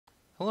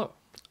Hello,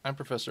 I'm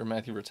Professor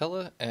Matthew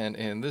Rotella, and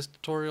in this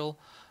tutorial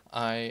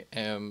I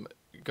am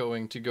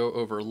going to go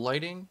over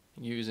lighting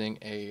using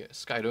a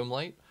Skydome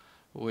light,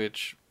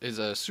 which is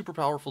a super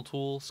powerful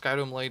tool.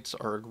 Skydome lights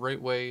are a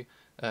great way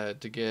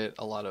to get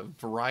a lot of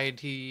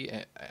variety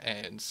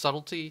and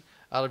subtlety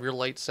out of your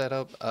light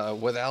setup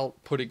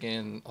without putting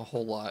in a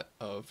whole lot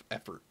of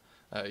effort.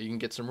 You can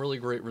get some really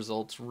great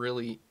results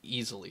really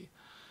easily.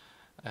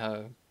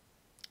 Uh,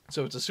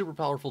 so it's a super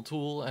powerful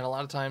tool, and a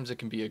lot of times it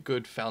can be a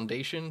good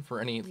foundation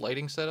for any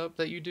lighting setup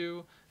that you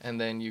do,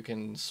 and then you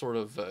can sort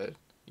of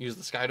use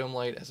the Skydome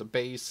light as a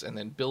base and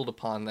then build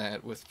upon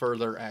that with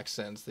further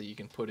accents that you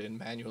can put in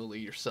manually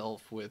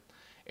yourself with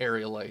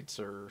area lights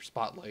or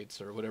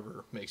spotlights or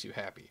whatever makes you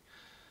happy.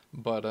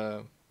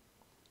 But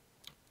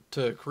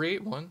to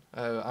create one,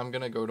 I'm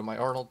going to go to my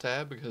Arnold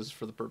tab because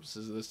for the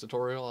purposes of this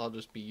tutorial I'll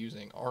just be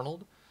using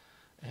Arnold,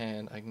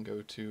 and I can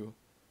go to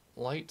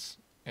Lights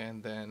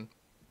and then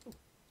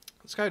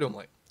Skydome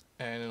light,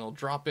 and it'll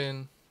drop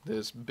in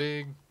this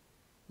big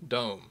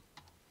dome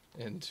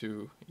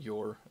into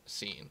your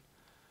scene.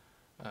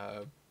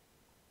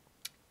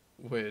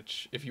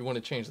 Which, if you want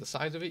to change the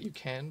size of it, you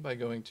can by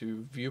going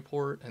to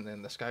Viewport, and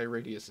then the sky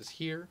radius is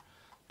here,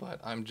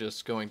 but I'm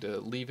just going to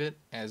leave it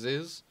as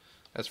is.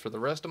 As for the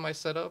rest of my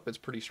setup, it's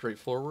pretty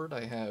straightforward.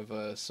 I have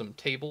some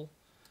table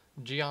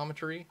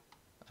geometry.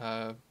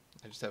 I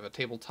just have a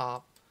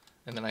tabletop,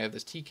 and then I have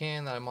this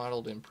T-can that I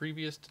modeled in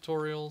previous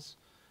tutorials,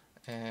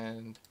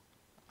 and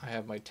I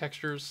have my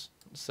textures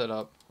set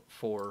up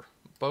for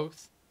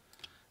both.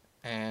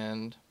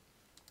 And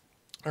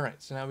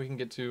alright, so now we can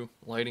get to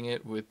lighting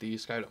it with the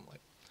Skydome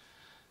light.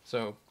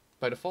 So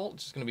by default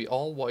it's just going to be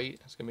all white.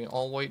 It's going to be an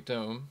all white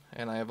dome,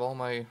 and I have all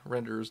my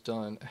renders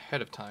done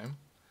ahead of time.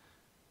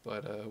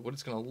 But what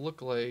it's going to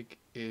look like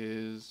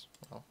is,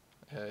 well,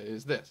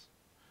 is this.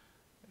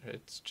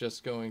 It's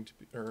just going to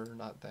be, or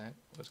not that,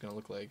 what it's going to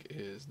look like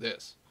is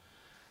this.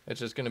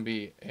 It's just going to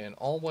be an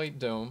all white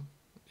dome,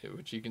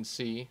 which you can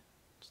see,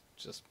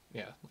 just,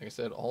 yeah, like I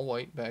said, all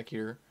white back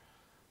here,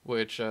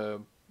 which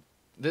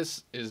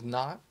this is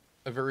not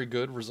a very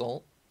good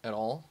result at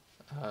all.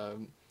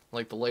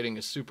 Like, the lighting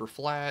is super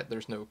flat,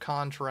 there's no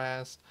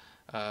contrast,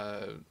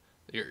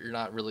 you're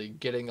not really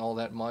getting all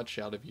that much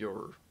out of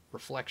your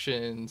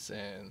reflections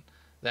and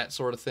that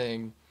sort of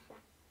thing.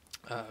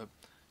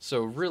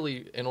 So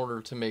really, in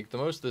order to make the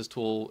most of this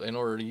tool, in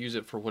order to use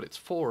it for what it's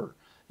for,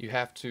 you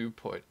have to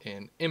put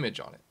an image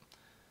on it.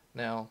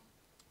 Now,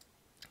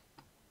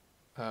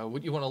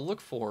 what you want to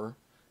look for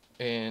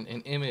in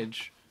an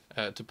image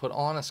to put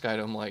on a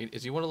Skydome light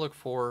is you want to look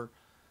for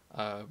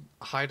a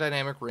high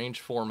dynamic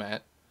range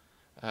format.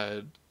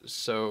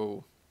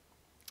 So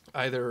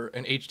either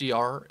an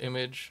HDR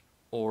image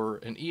or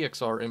an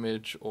EXR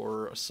image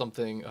or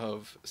something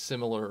of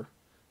similar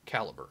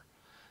caliber.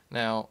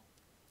 Now,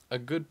 a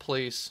good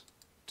place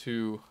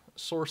to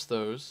source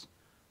those,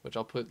 which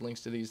I'll put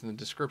links to these in the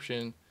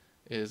description,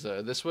 is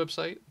this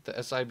website. The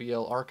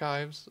SIBL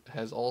Archives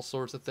has all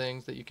sorts of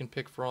things that you can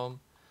pick from,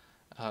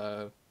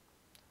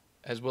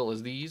 as well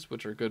as these,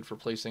 which are good for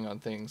placing on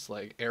things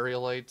like area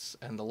lights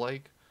and the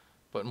like,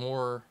 but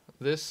more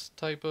this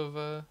type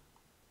of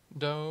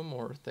dome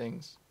or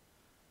things,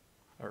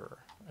 or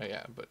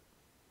yeah, but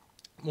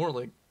more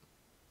like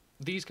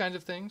these kinds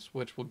of things,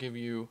 which will give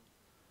you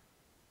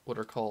what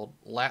are called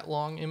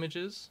lat-long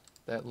images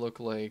that look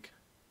like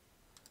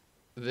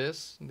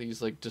this,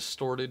 these like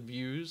distorted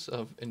views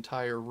of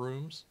entire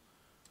rooms.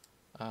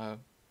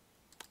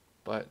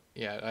 But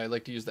yeah, I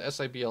like to use the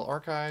SIBL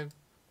Archive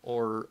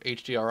or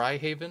HDRI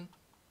Haven.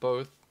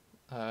 Both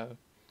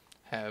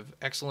have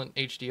excellent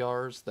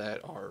HDRs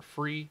that are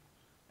free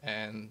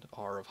and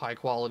are of high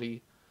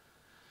quality.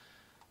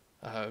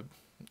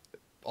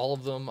 All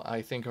of them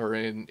I think are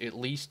in at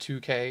least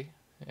 2K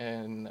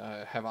and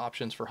have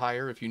options for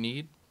higher if you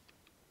need.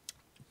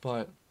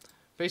 But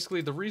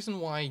basically the reason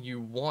why you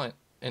want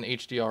an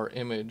HDR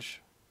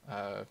image,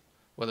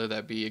 whether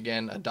that be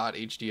again a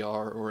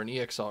 .HDR or an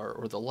EXR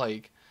or the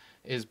like,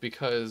 is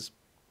because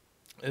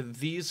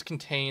these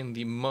contain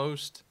the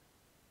most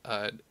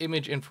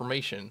image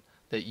information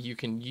that you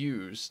can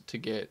use to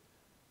get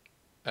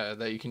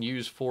that you can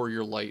use for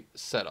your light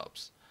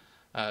setups.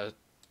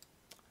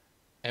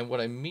 And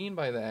what I mean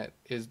by that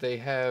is they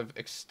have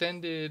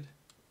extended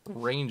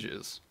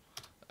ranges.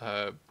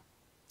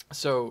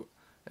 So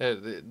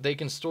they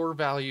can store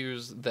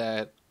values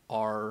that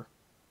are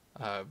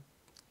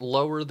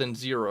lower than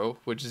 0,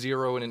 which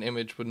 0 in an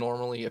image would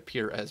normally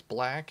appear as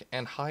black,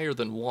 and higher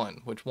than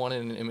 1, which 1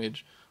 in an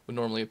image would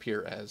normally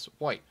appear as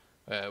white,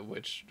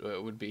 which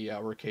would be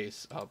our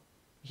case up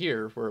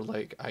here, where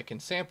like I can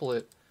sample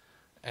it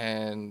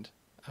and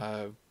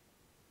I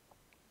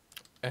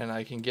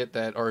can get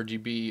that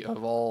RGB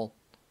of all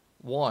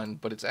 1,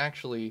 but it's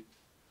actually,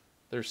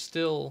 there's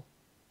still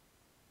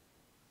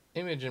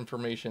image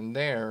information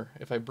there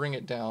if I bring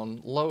it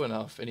down low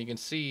enough, and you can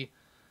see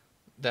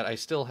that I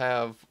still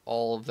have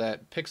all of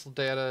that pixel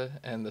data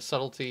and the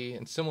subtlety,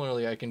 and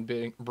similarly I can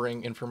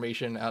bring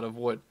information out of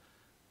what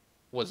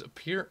was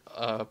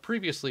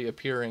previously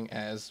appearing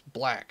as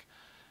black,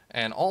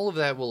 And all of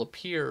that will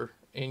appear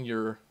in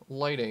your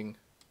lighting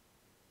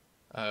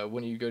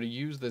when you go to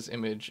use this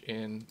image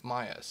in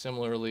Maya.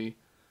 Similarly,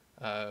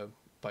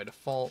 by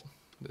default,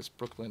 this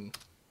Brooklyn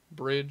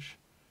Bridge,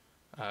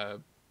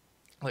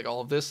 like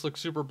all of this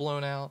looks super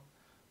blown out,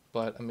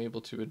 but I'm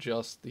able to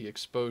adjust the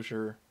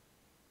exposure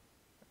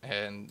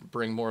and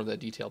bring more of that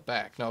detail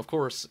back. Now, of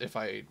course, if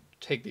I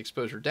take the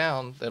exposure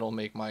down, that'll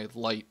make my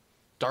light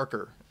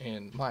darker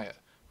in Maya.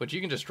 But you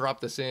can just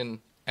drop this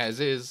in as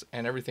is,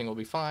 and everything will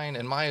be fine.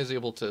 And Maya is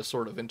able to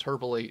sort of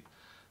interpolate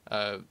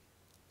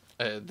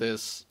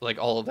this, like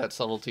all of that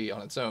subtlety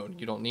on its own.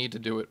 You don't need to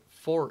do it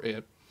for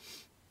it.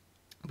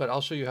 But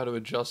I'll show you how to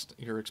adjust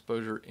your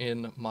exposure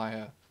in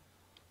Maya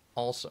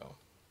also.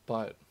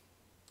 But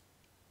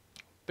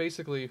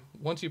basically,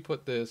 once you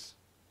put this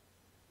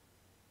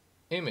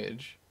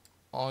image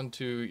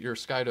onto your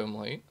Skydome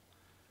light,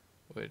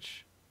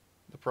 which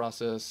the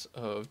process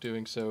of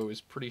doing so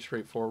is pretty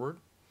straightforward.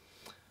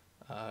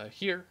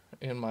 Here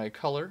in my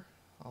color,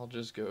 I'll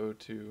just go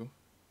to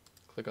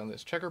click on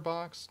this checker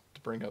box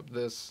to bring up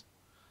this,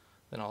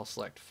 then I'll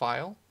select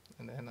File,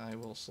 and then I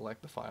will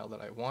select the file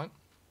that I want.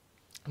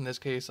 In this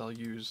case, I'll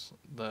use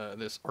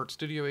this Art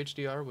Studio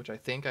HDR, which I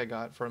think I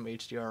got from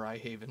HDRI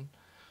Haven,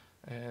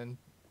 and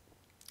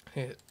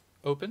hit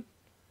Open.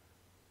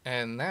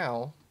 And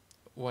now,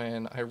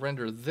 when I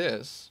render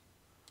this,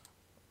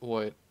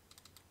 what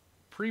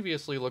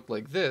previously looked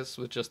like this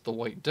with just the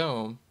white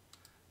dome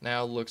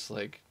now looks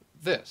like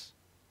this.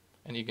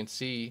 And you can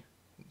see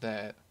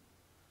that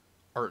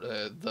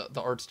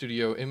the Art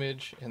Studio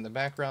image in the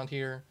background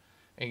here,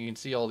 and you can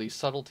see all these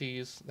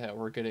subtleties that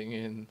we're getting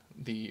in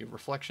the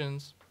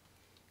reflections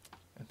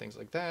and things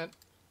like that.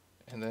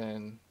 And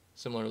then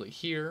similarly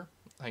here,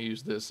 I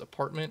use this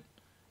apartment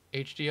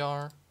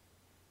HDR,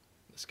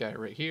 this guy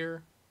right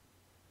here,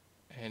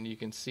 and you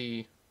can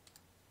see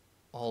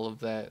all of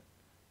that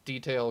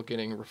detail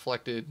getting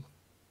reflected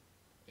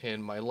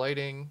in my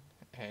lighting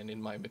and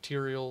in my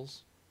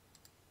materials.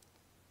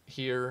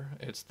 Here,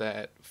 it's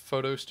that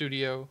photo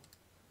studio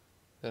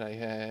that I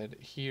had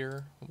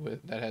here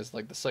that has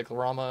like the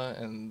cyclorama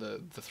and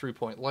the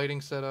 3-point lighting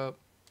setup,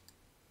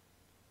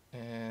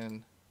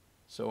 and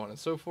so on and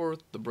so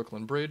forth. The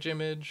Brooklyn Bridge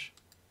image,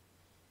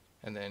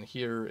 and then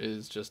here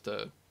is just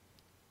a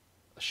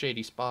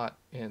shady spot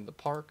in the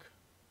park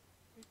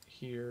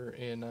here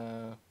in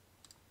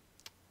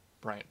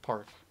Bryant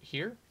Park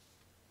here.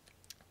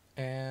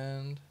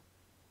 And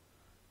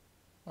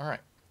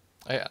alright,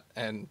 yeah,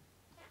 and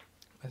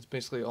that's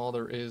basically all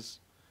there is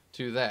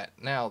to that.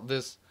 Now,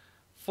 this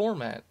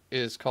format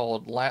is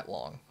called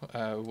lat-long,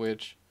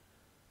 which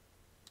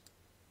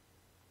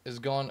is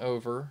gone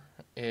over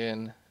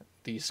in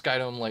the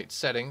Skydome Light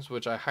settings,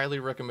 which I highly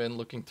recommend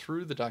looking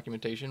through the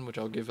documentation, which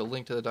I'll give a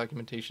link to the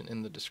documentation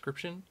in the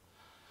description.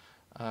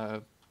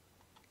 But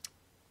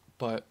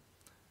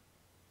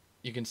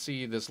you can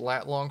see this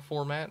lat-long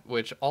format,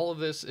 which all of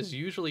this is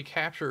usually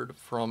captured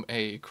from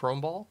a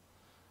chrome ball,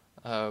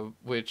 and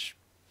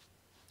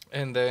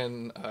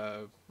then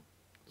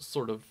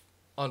sort of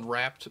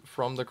unwrapped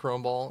from the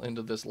chrome ball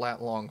into this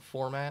lat-long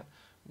format,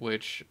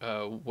 which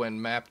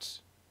when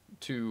mapped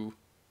to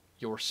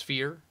your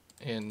sphere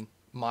in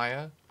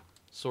Maya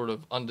sort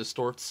of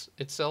undistorts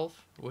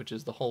itself, which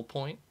is the whole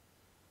point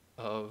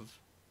of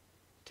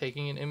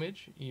taking an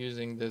image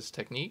using this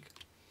technique.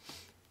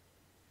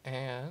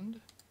 And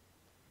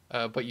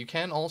but you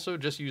can also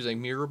just use a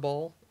mirror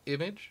ball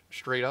image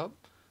straight up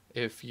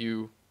if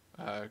you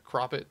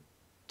crop it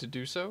to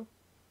do so.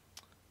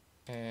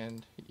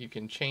 And you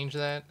can change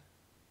that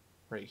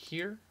right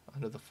here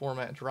under the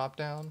format drop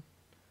down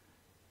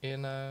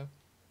in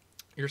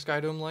your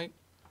Skydome light.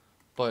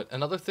 But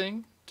another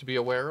thing to be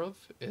aware of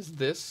is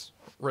this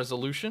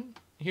resolution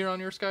here on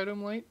your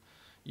Skydome light.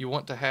 You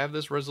want to have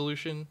this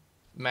resolution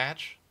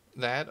match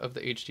that of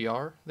the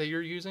HDR that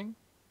you're using,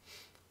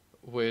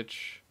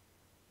 which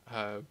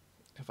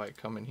if I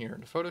come in here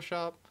into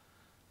Photoshop,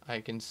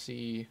 I can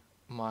see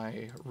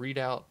my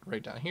readout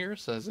right down here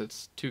says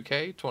it's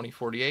 2K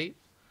 2048.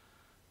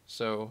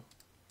 So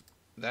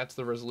that's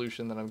the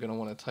resolution that I'm going to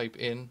want to type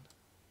in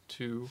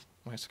to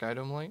my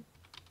Skydome light,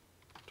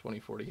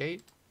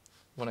 2048.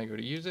 When I go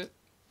to use it,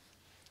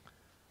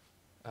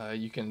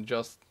 you can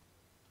adjust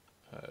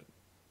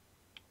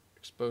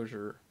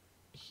exposure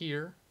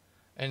here,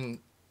 and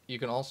you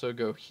can also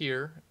go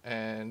here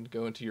and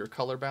go into your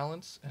color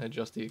balance and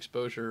adjust the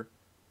exposure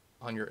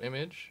on your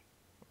image,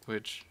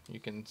 which you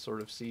can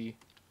sort of see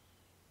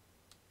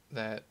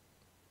that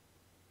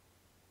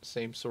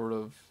same sort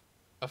of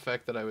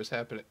effect that I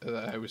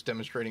was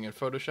demonstrating in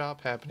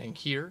Photoshop happening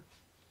here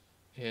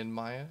in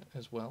Maya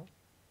as well,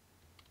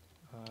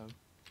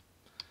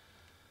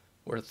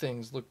 where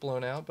things look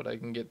blown out, but I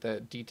can get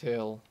that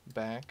detail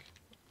back.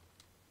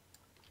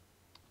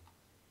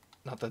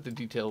 Not that the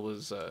detail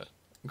was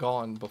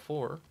gone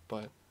before,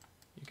 but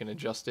you can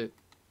adjust it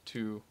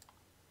to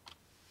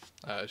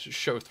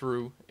show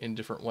through in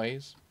different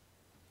ways,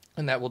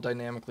 and that will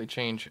dynamically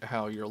change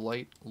how your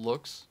light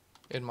looks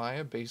in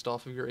Maya based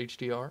off of your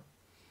HDR.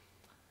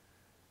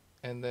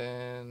 And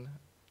then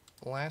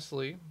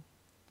lastly,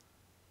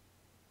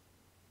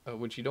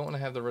 which you don't want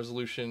to have the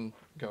resolution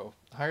go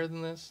higher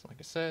than this, like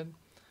I said,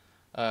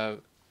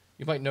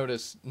 you might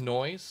notice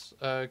noise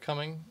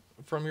coming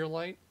from your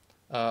light,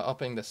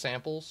 upping the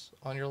samples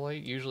on your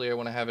light. Usually I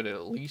want to have it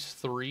at least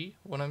 3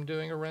 when I'm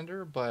doing a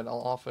render, but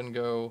I'll often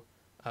go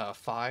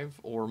 5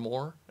 or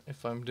more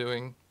if I'm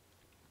doing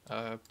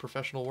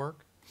professional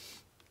work.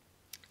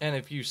 And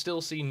if you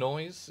still see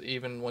noise,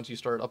 even once you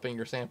start upping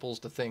your samples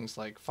to things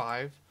like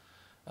 5,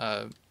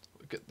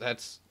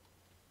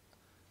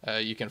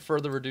 you can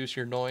further reduce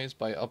your noise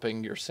by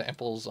upping your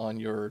samples on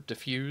your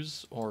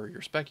diffuse or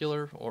your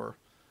specular or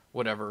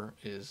whatever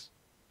is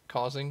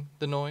causing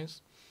the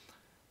noise.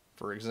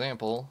 For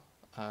example,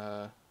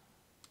 I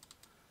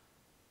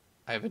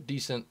have a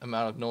decent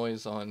amount of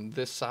noise on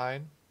this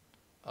side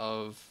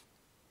of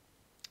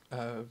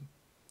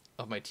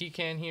my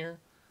T-can here.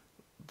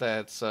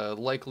 That's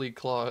likely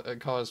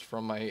caused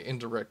from my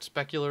indirect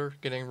specular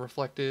getting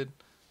reflected,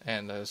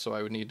 and so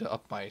I would need to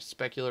up my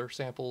specular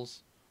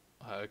samples.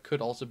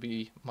 Could also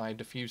be my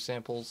diffuse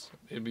samples.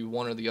 It'd be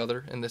one or the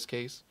other in this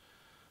case,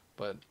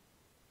 but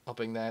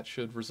upping that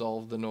should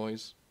resolve the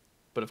noise,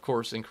 but of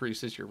course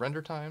increases your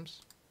render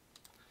times.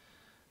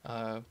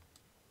 But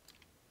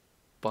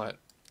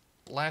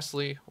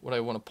lastly, what I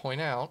want to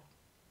point out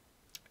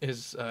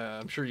is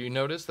I'm sure you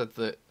noticed that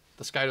the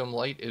Skydome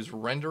light is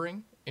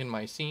rendering in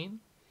my scene.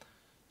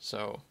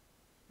 So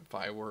if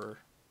I were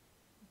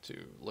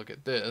to look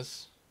at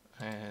this,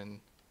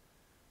 and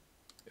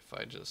if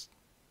I just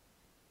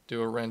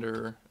do a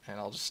render and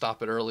I'll just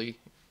stop it early,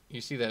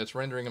 you see that it's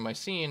rendering in my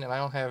scene and I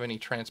don't have any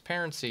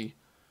transparency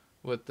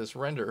with this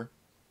render.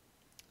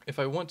 If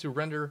I want to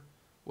render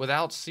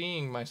without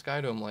seeing my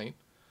Skydome light,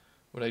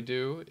 what I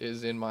do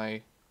is in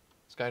my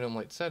Skydome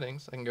light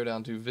settings, I can go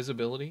down to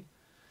visibility,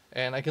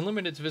 and I can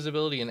limit its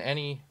visibility in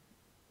any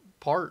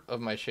part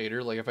of my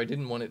shader. Like if I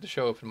didn't want it to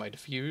show up in my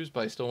diffuse,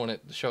 but I still want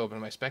it to show up in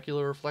my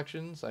specular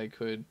reflections, I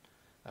could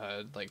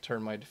like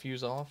turn my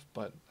diffuse off,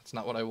 but that's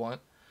not what I want.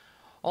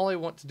 All I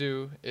want to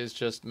do is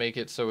just make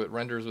it so it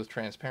renders with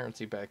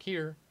transparency back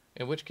here,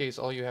 in which case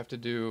all you have to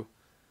do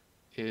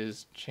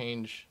is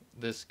change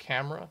this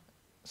camera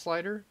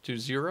slider to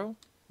 0,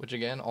 which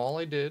again, all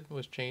I did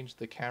was change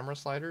the camera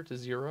slider to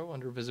 0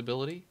 under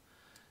visibility,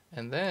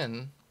 and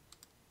then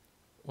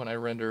when I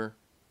render,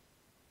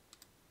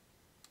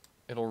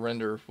 it'll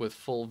render with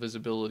full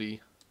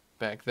visibility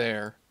back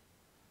there,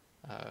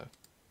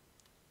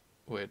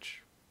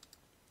 which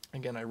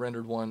again, I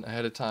rendered one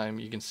ahead of time.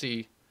 You can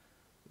see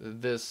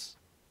this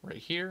right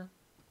here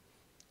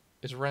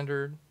is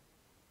rendered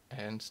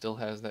and still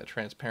has that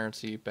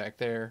transparency back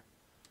there,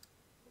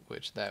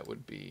 which that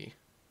would be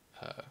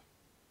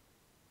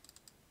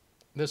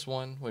this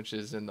one, which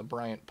is in the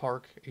Bryant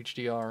Park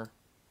HDR,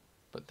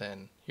 but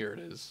then here it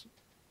is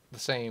the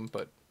same,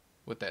 but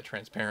with that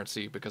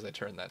transparency because I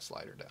turned that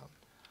slider down.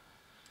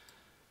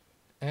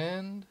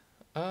 And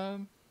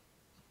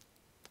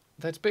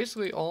that's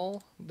basically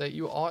all that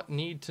you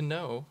need to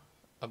know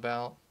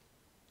about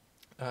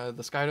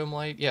the Skydome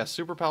light. Yeah,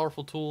 super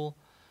powerful tool,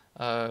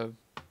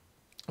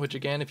 which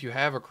again, if you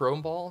have a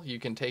chrome ball, you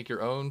can take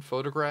your own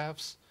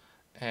photographs,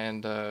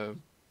 and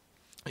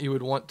you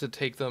would want to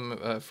take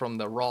them from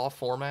the raw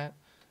format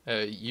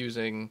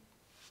using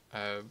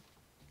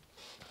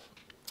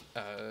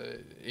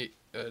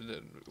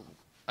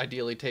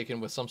ideally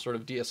taken with some sort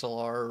of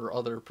DSLR or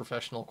other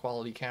professional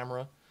quality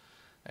camera,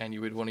 and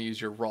you would want to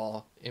use your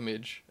raw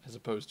image as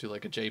opposed to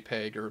like a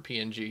JPEG or a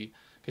PNG,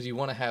 because you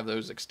want to have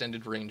those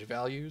extended range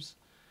values.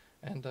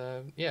 And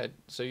yeah,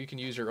 so you can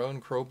use your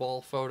own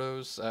crowball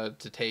photos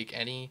to take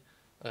any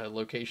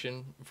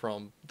location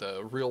from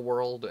the real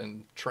world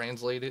and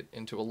translate it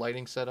into a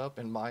lighting setup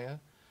in Maya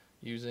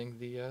using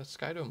the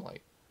Skydome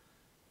light.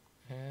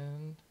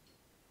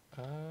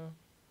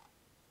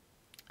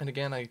 And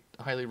again, I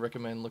highly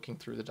recommend looking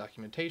through the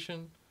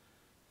documentation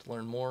to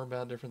learn more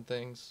about different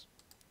things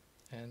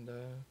and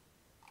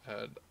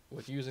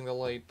with using the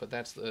light. But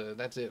that's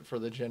it for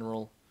the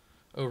general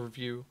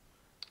overview.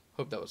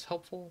 Hope that was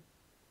helpful.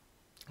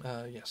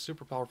 Yeah,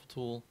 super powerful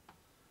tool,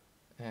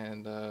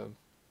 and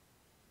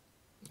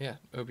yeah,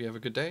 hope you have a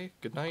good day,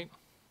 good night,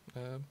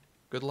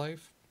 good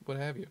life, what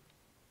have you.